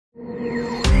Hello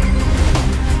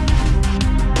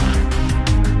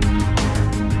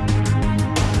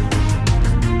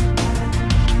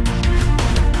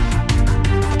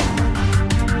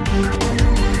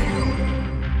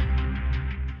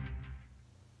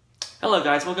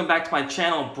guys, welcome back to my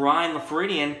channel, Brian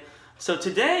LaFloridian. So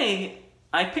today,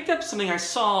 I picked up something I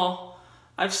saw.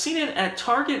 I've seen it at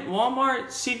Target, Walmart,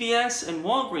 CVS, and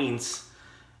Walgreens.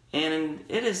 And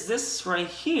it is this right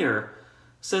here.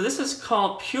 So this is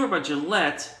called Pure by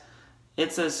Gillette.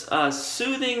 It's a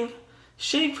soothing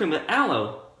shave cream with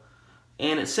aloe.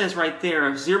 And it says right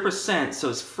there, 0%, so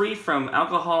it's free from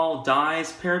alcohol,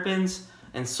 dyes, parabens,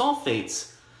 and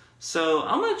sulfates. So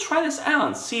I'm going to try this out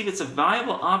and see if it's a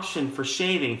viable option for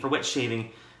shaving, for wet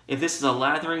shaving. If this is a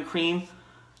lathering cream,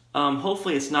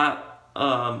 hopefully it's not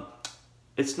one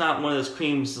of those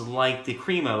creams like the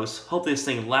Cremos. Hopefully this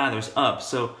thing lathers up.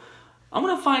 So I'm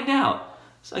going to find out.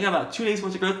 So I got about 2 days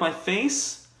worth of growth on my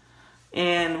face.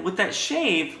 And with that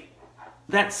shave,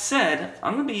 that said,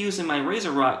 I'm going to be using my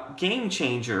RazoRock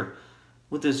GameChanger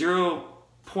with the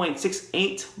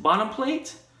 0.68 bottom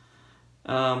plate.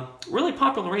 Really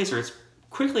popular razor. It's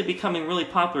quickly becoming really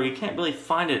popular. You can't really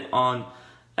find it on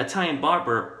Italian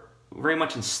Barber very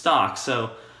much in stock.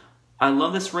 So I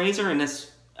love this razor, and it's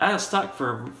out of stock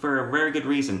for a very good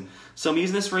reason. So I'm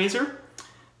using this razor,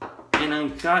 and I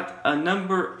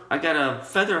got a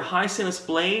feather high stainless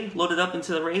blade loaded up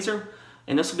into the razor,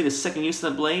 and this will be the second use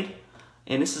of the blade.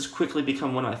 And this has quickly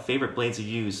become one of my favorite blades to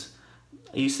use.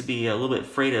 I used to be a little bit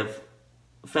afraid of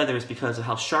feathers because of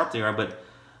how sharp they are, but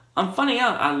I'm finding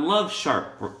out I love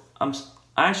sharp. I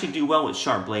actually do well with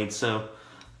sharp blades, so I'm going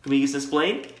to be using this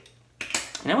blade.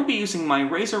 And I'm going to be using my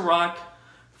RazoRock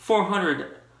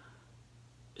 400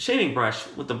 shaving brush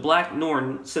with the black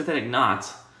Noir synthetic knot.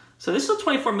 So this is a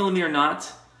 24mm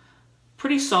knot.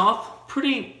 Pretty soft,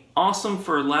 pretty awesome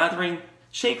for lathering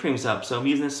shave creams up. So I'm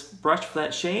using this brush for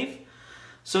that shave.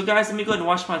 So guys, let me go ahead and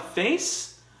wash my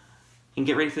face and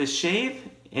get ready for this shave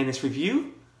and this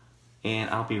review. And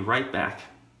I'll be right back.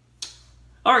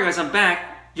 Alright guys, I'm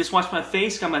back. Just washed my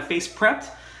face, got my face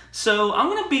prepped. So I'm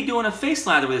going to be doing a face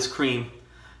lather with this cream.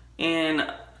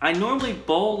 And I normally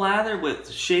bowl lather with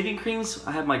shaving creams.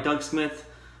 I have my Doug Smith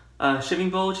shaving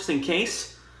bowl just in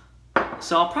case.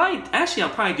 So I'll probably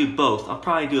do both. I'll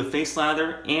probably do a face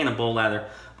lather and a bowl lather.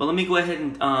 But let me go ahead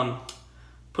and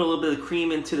put a little bit of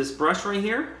cream into this brush right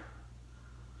here.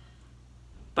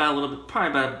 Probably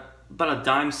about a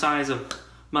dime size of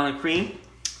amount of cream.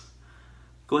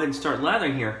 Go ahead and start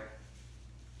lathering here.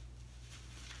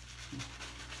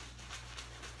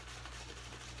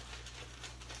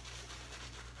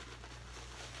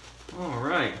 All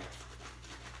right.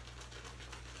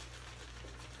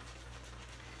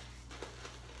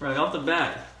 Right off the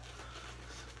bat,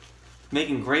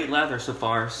 making great lather so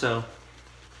far, so.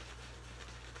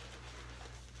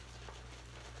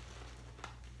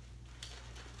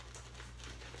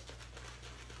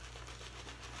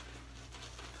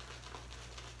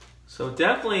 So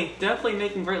definitely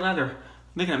making great lather.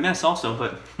 Making a mess also,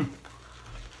 but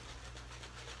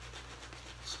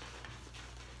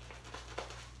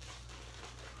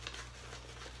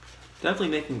definitely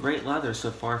making great lather so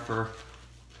far for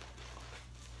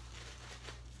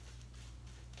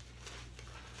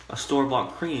a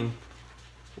store-bought cream,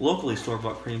 locally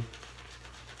store-bought cream.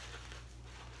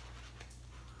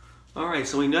 Alright,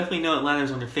 so we definitely know it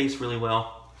lathers on your face really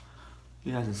well.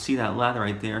 You guys can see that lather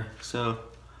right there. So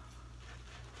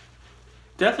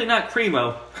definitely not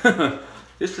Cremo.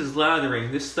 This is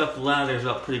lathering. This stuff lathers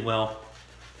up pretty well.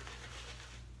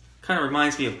 Kind of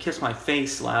reminds me of Kiss My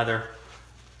Face lather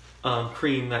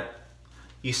cream that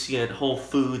you see at Whole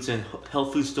Foods and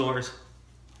health food stores.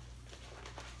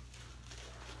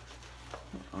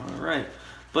 Alright,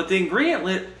 but the ingredient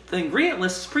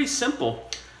list is pretty simple.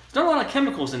 There's not a lot of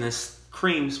chemicals in this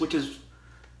creams, which is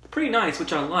pretty nice,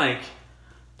 which I like.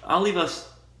 I'll leave a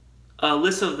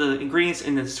list of the ingredients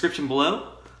in the description below.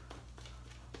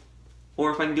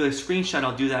 Or if I can do a screenshot,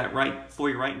 I'll do that for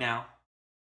you right now.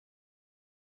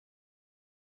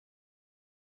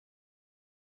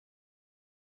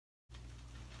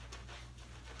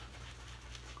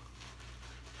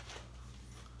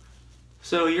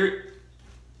 So you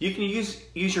can use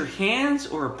your hands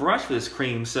or a brush for this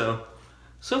cream. So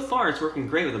far it's working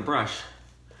great with a brush.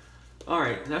 All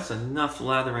right, that's enough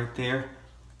lather right there.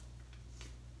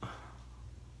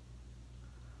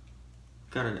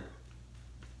 Got it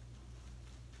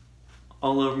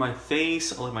all over my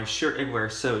face, all over my shirt, everywhere.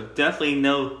 So you definitely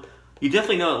know it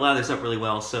lathers up really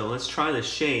well. So let's try the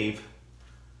shave.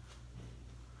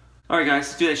 All right, guys,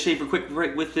 let's do that shave real quick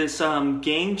right with this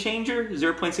GameChanger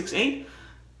 0.68.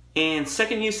 And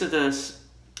second use of this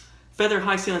feather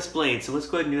high stainless blade. So let's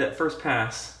go ahead and do that first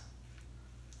pass.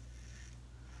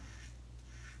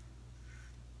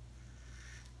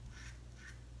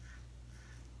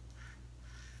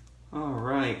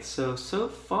 Alright, so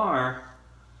far,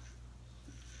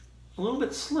 a little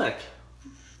bit slick.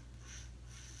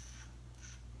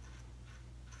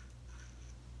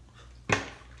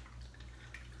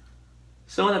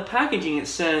 So in the packaging it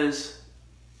says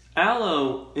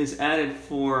aloe is added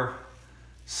for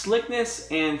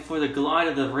slickness and for the glide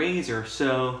of the razor.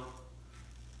 So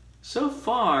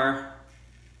far,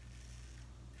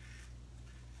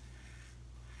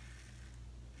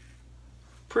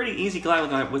 pretty easy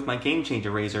glide with my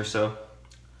GameChanger razor. So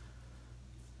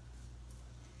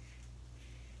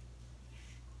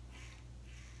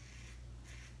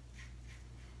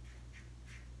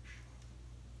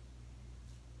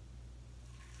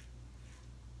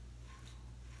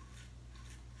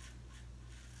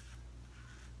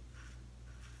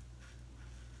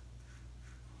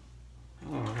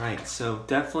alright, so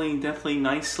definitely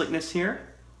nice slickness here.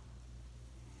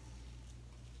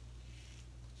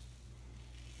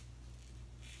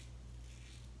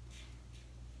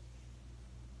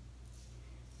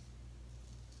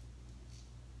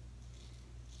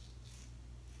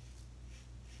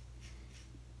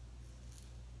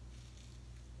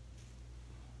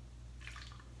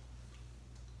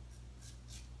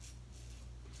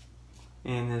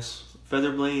 And this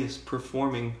feather blade is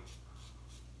performing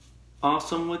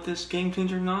awesome with this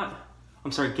GameChanger knot.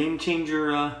 I'm sorry,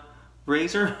 GameChanger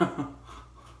razor.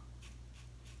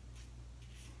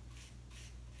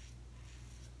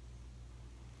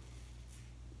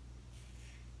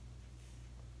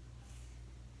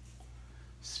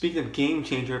 Speaking of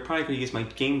GameChanger, I probably could use my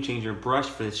GameChanger brush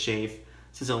for this shave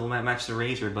since it will match the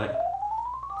razor, but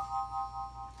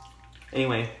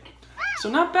anyway. So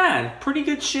not bad, pretty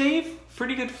good shave,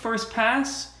 pretty good first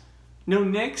pass, no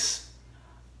nicks.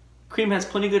 Cream has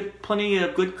plenty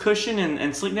of good cushion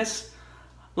and slickness.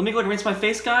 Let me go ahead and rinse my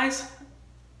face, guys,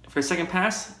 for a second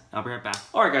pass. I'll be right back.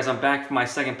 All right, guys, I'm back for my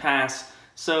second pass.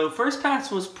 So first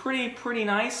pass was pretty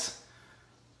nice,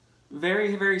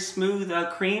 very smooth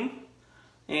cream,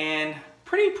 and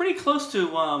pretty close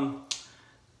to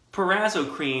Perazo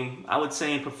cream, I would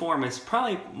say in performance.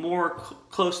 Probably more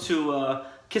close to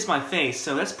Kiss My Face,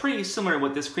 so that's pretty similar to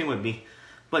what this cream would be.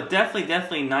 But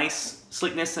definitely nice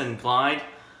slickness and glide.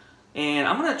 And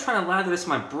I'm gonna try to lather this with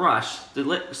my brush to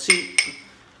let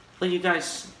you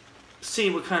guys see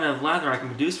what kind of lather I can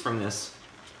produce from this.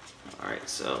 Alright,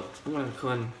 so I'm gonna go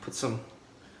ahead and put some.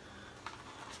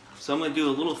 So I'm gonna do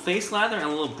a little face lather and a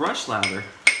little brush lather.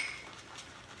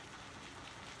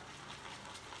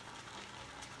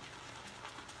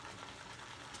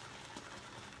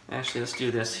 Actually, let's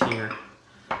do this here.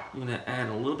 I'm gonna add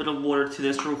a little bit of water to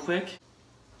this real quick.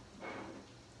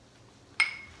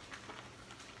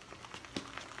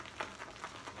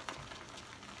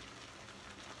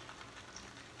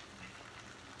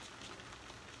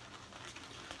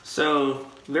 So,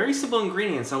 very simple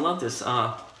ingredients. I love this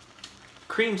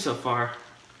cream so far.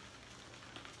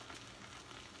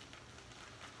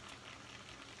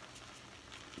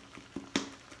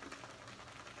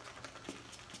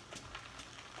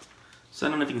 So I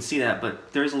don't know if you can see that,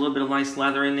 but there's a little bit of nice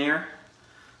lather in there.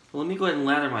 Well, let me go ahead and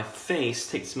lather my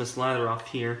face. Take some of this lather off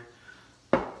here.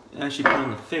 Actually put it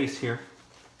on the face here.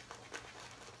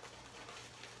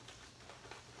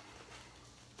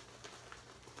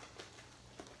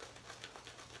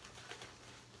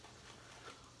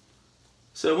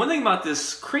 So one thing about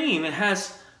this cream, it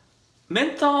has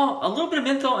menthol, a little bit of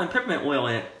menthol and peppermint oil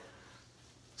in it.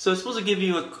 So it's supposed to give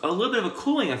you a little bit of a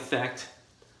cooling effect.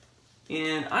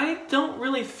 And I don't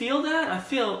really feel that. I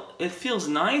feel it feels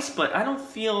nice, but I don't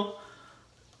feel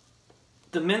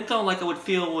the menthol like I would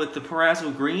feel with the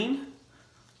Perazo green.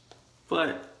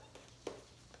 But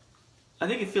I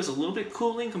think it feels a little bit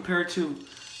cooling compared to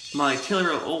my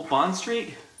Taylor Old Bond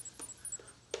Street.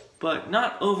 But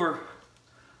not a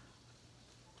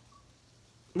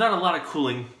lot of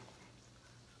cooling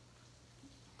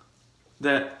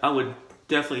that I would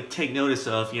definitely take notice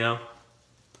of, you know.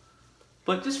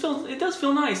 But it does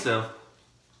feel nice though.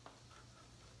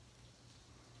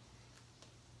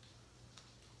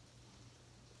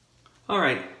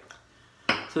 Alright,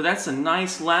 so that's a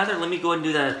nice lather. Let me go ahead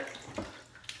and do that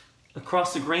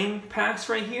across the grain pass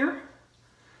right here.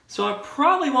 So I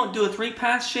probably won't do a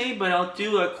 3-pass shave, but I'll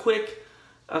do a quick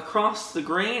across the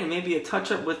grain and maybe a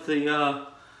touch up with the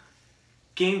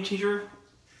GameChanger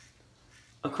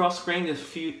across the grain,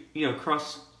 just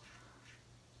across,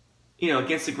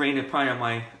 against the grain, and probably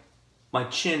on my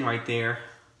chin right there,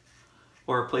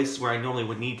 or places where I normally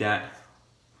would need that.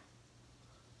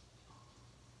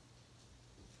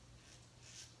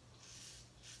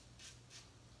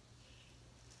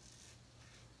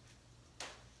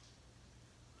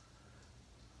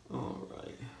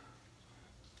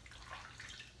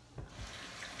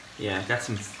 Yeah, I got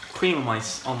some cream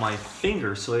on my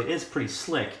finger, so it is pretty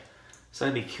slick. So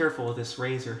I'd be careful with this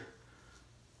razor.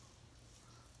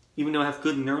 Even though I have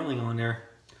good knurling on there.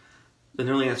 The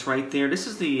knurling that's right there. This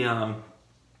is the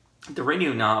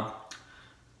radio knob.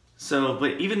 So,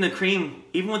 but even the cream,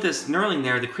 even with this knurling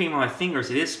there, the cream on my fingers,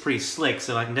 it is pretty slick,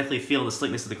 so I can definitely feel the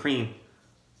slickness of the cream.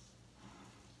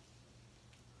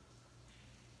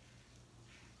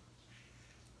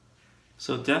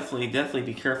 So definitely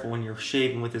be careful when you're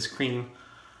shaving with this cream.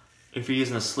 If you're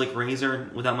using a slick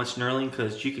razor without much knurling,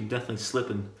 because you can definitely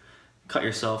slip and cut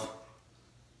yourself.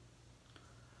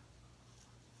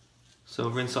 So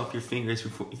rinse off your fingers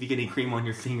before, if you get any cream on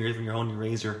your fingers when you're holding your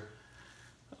razor.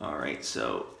 Alright,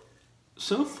 so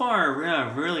far,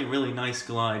 yeah, really nice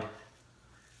glide.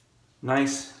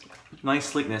 Nice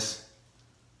slickness.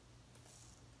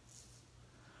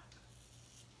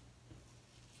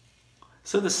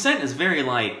 So the scent is very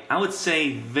light. I would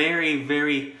say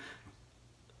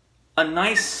a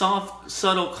nice, soft,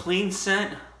 subtle, clean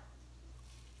scent.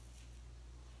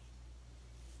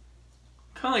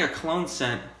 Kind of like a cologne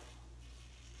scent.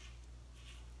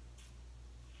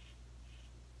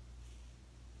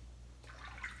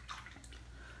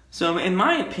 So in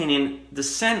my opinion, the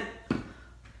scent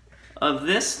of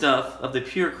this stuff, of the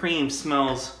pure cream,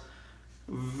 smells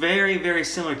very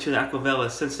similar to the Aqua Velva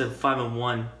Sensitive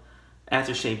 5-in-1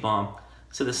 Aftershave Balm.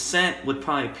 So the scent would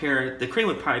probably pair, the cream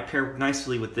would probably pair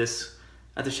nicely with this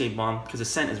Aftershave Balm because the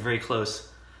scent is very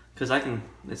close. Because I can,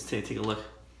 let's take a look.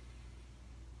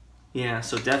 Yeah,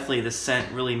 so definitely the scent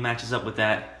really matches up with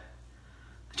that.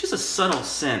 It's just a subtle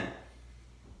scent.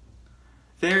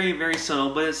 Very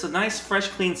subtle, but it's a nice, fresh,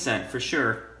 clean scent for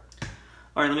sure.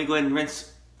 All right, let me go ahead and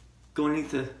rinse, go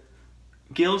underneath the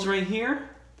gills right here.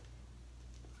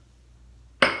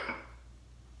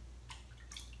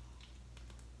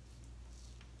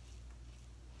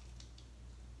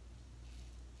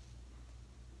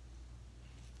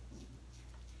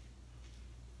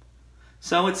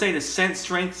 So I would say the scent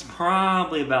strength is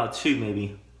probably about 2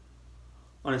 maybe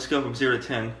on a scale from 0 to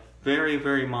 10.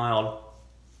 Very mild.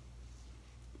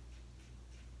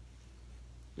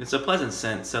 It's a pleasant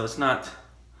scent, so it's not,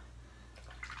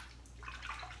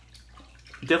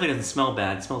 it definitely doesn't smell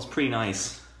bad. It smells pretty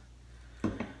nice.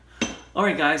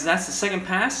 Alright guys, that's the second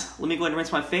pass. Let me go ahead and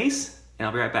rinse my face, and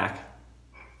I'll be right back.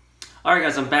 Alright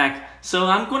guys, I'm back. So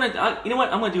I'm gonna, you know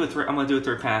what, I'm gonna do a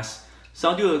third pass. So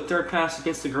I'll do a third pass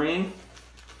against the grain.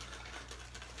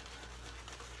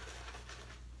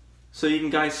 So you can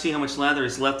guys see how much lather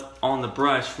is left on the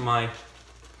brush from my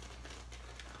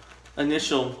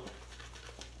initial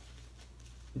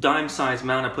dime size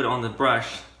amount I put on the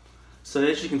brush. So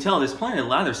as you can tell, there's plenty of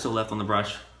lather still left on the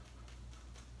brush.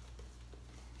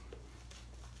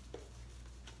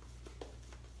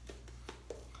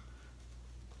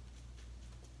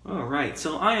 Alright,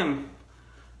 so I'm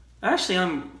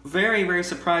very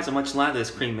surprised how much lather this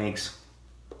cream makes.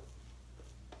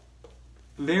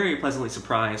 Very pleasantly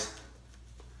surprised.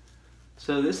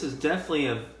 So this is definitely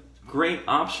a great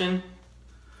option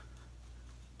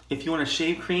if you want a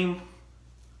shave cream.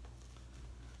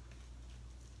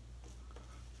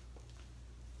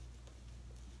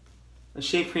 A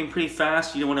shave cream pretty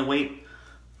fast. You don't want to wait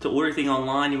to order anything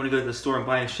online. You want to go to the store and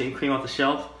buy a shave cream off the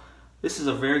shelf. This is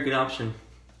a very good option.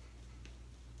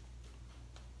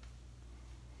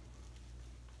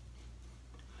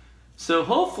 So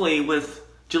hopefully with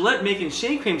Gillette making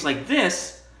shave creams like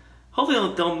this,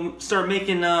 hopefully they'll start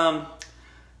making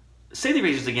safety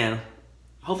razors again.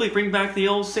 Hopefully bring back the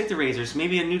old safety razors.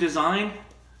 Maybe a new design.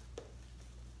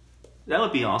 That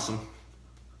would be awesome.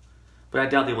 But I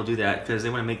doubt they will do that because they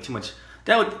want to make too much.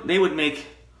 They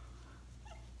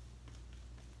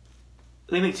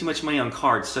make too much money on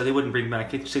cards, so they wouldn't bring back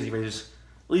safety razors.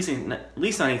 At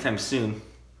least not anytime soon.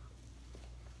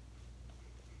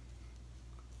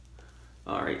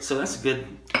 All right, so that's a good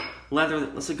lather.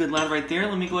 That's a good lather right there.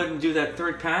 Let me go ahead and do that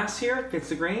third pass here against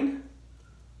the grain.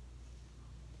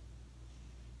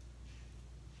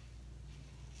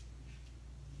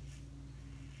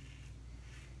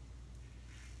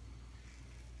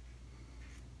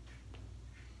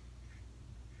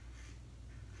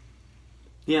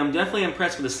 Yeah, I'm definitely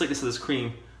impressed with the slickness of this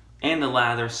cream and the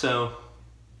lather, so.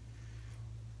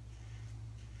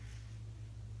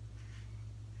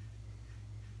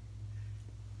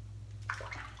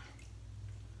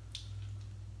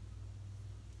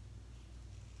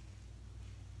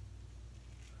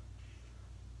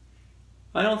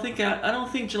 I don't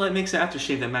think Gillette makes an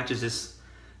aftershave that matches this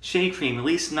shave cream, at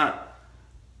least not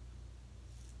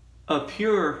a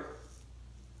pure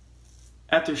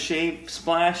aftershave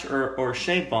splash or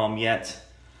shave balm yet,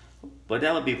 but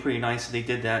that would be pretty nice if they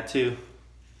did that too.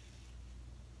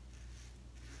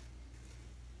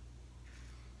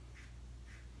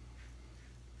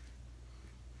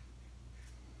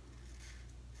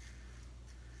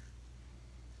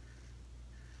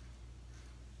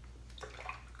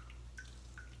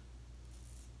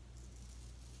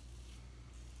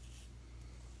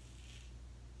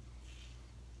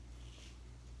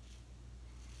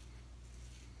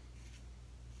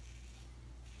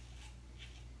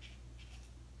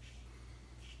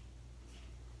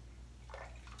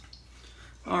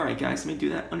 Alright guys, let me do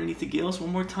that underneath the gills one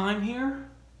more time here.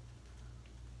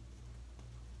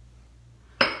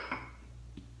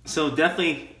 So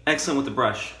definitely excellent with the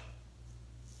brush.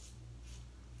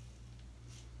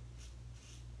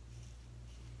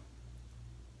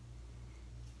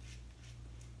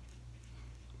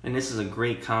 And this is a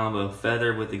great combo.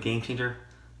 Feather with the GameChanger.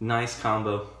 Nice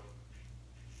combo.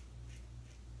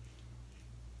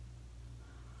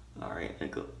 Alright, I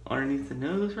go underneath the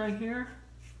nose right here.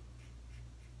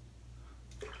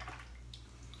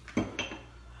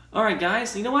 Alright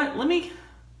guys, you know what? I'm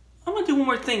gonna do one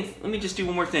more thing. Let me just do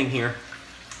one more thing here.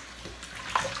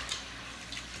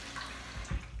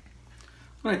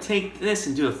 I'm gonna take this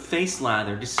and do a face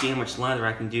lather, just see how much lather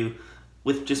I can do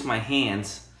with just my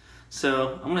hands.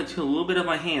 So I'm gonna do a little bit of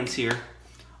my hands here.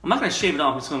 I'm not gonna shave it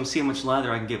off, I'm just gonna see how much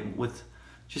lather I can get with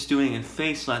just doing a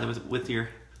face lather with your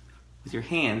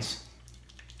hands.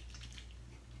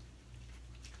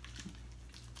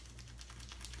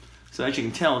 So as you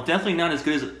can tell, definitely not as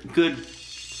good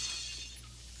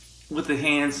with the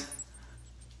hands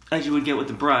as you would get with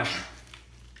the brush.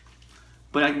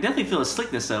 But I can definitely feel the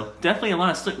slickness though. Definitely a lot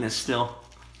of slickness still.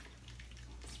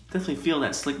 Definitely feel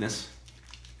that slickness.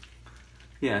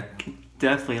 Yeah,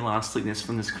 definitely a lot of slickness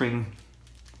from this cream.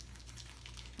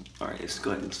 Alright, let's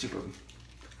go ahead and see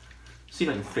if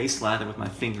I can face lather with my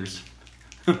fingers.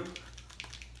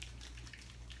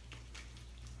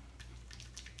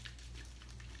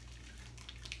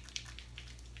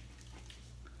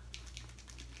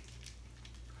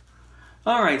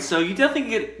 Alright, so you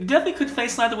definitely could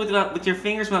face lather with your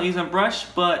fingers without using a brush,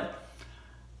 but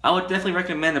I would definitely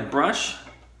recommend a brush.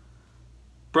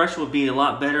 Brush would be a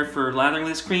lot better for lathering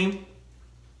this cream.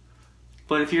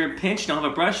 But if you're in a pinch and don't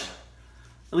have a brush,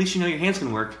 at least you know your hands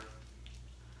can work.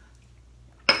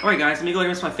 Alright guys, let me go ahead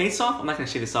and rinse my face off. I'm not going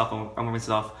to shave this off, I'm going to rinse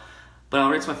it off. But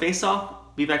I'll rinse my face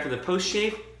off, be back for the post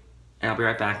shave, and I'll be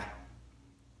right back.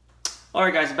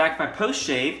 Alright guys, back for my post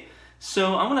shave.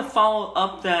 So I'm going to follow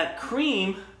up that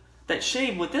cream, that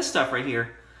shave with this stuff right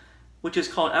here, which is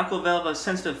called Aqua Velva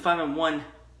Sensitive 5-in-1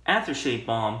 Aftershave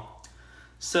Balm.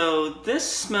 So this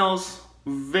smells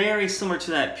very similar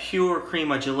to that pure cream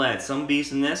by Gillette. So I'm going to be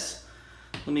using this.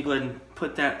 Let me go ahead and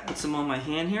put some on my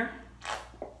hand here.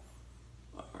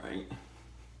 Alright.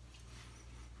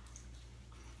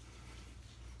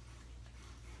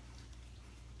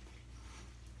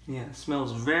 Yeah, it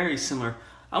smells very similar.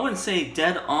 I wouldn't say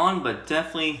dead on, but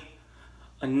definitely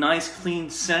a nice clean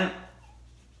scent.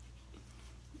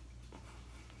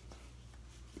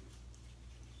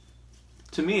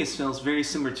 To me, it smells very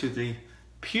similar to the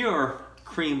pure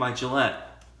cream by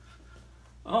Gillette.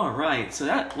 Alright, so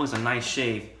that was a nice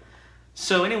shave.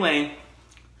 So anyway,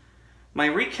 my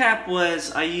recap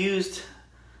was I used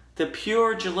the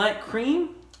pure Gillette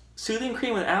cream, soothing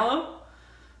cream with aloe.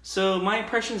 So my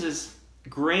impressions is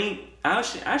great.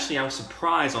 Actually, I was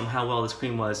surprised on how well this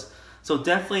cream was. So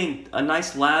definitely a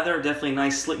nice lather, definitely a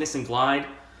nice slickness and glide.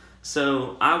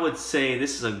 So I would say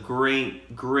this is a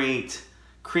great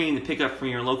cream to pick up from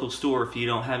your local store if you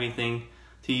don't have anything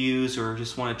to use or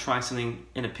just want to try something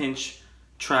in a pinch,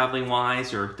 traveling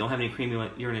wise, or don't have any cream,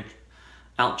 you're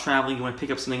out traveling, you want to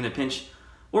pick up something in a pinch,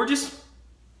 or just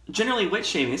generally wet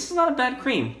shaving. This is not a bad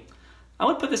cream. I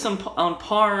would put this on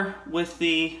par with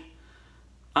the,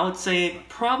 I would say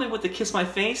probably with the Kiss My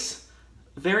Face,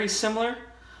 very similar.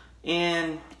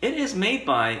 And it is made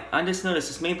by, I just noticed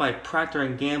it's made by Procter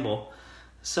 & Gamble.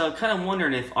 So I'm kind of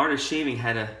wondering if Art of Shaving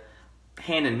had a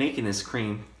hand in making this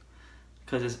cream,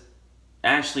 because it's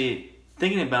actually,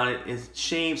 thinking about it, it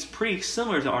shaves pretty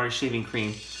similar to Art of Shaving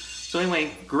cream. So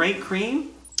anyway, great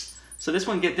cream. So this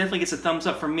one definitely gets a thumbs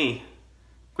up from me.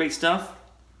 Great stuff.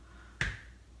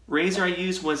 Razor I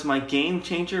used was my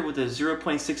GameChanger with a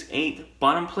 0.68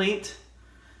 bottom plate.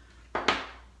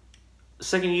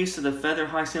 Second use of the Feather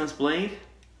High Stainless blade.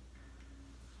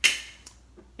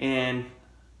 And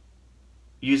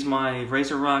use my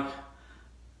RazoRock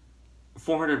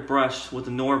 400 brush with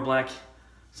the Noir black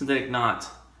synthetic knot.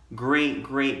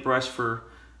 Great brush for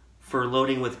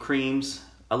loading with creams.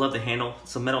 I love the handle.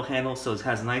 It's a metal handle, so it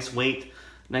has nice weight,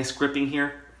 nice gripping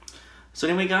here. So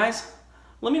anyway guys,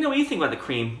 let me know what you think about the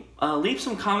cream. Leave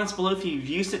some comments below if you've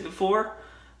used it before,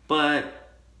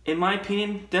 but in my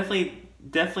opinion, definitely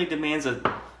demands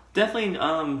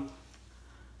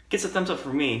gets a thumbs up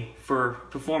for me for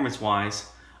performance wise.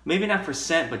 Maybe not for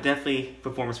scent, but definitely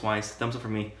performance wise, thumbs up for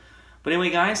me. But anyway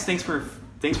guys, thanks for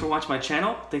watching my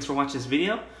channel. Thanks for watching this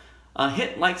video.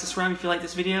 Hit like, subscribe if you like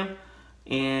this video,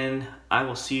 and I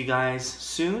will see you guys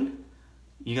soon.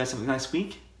 You guys have a nice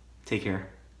week. Take care.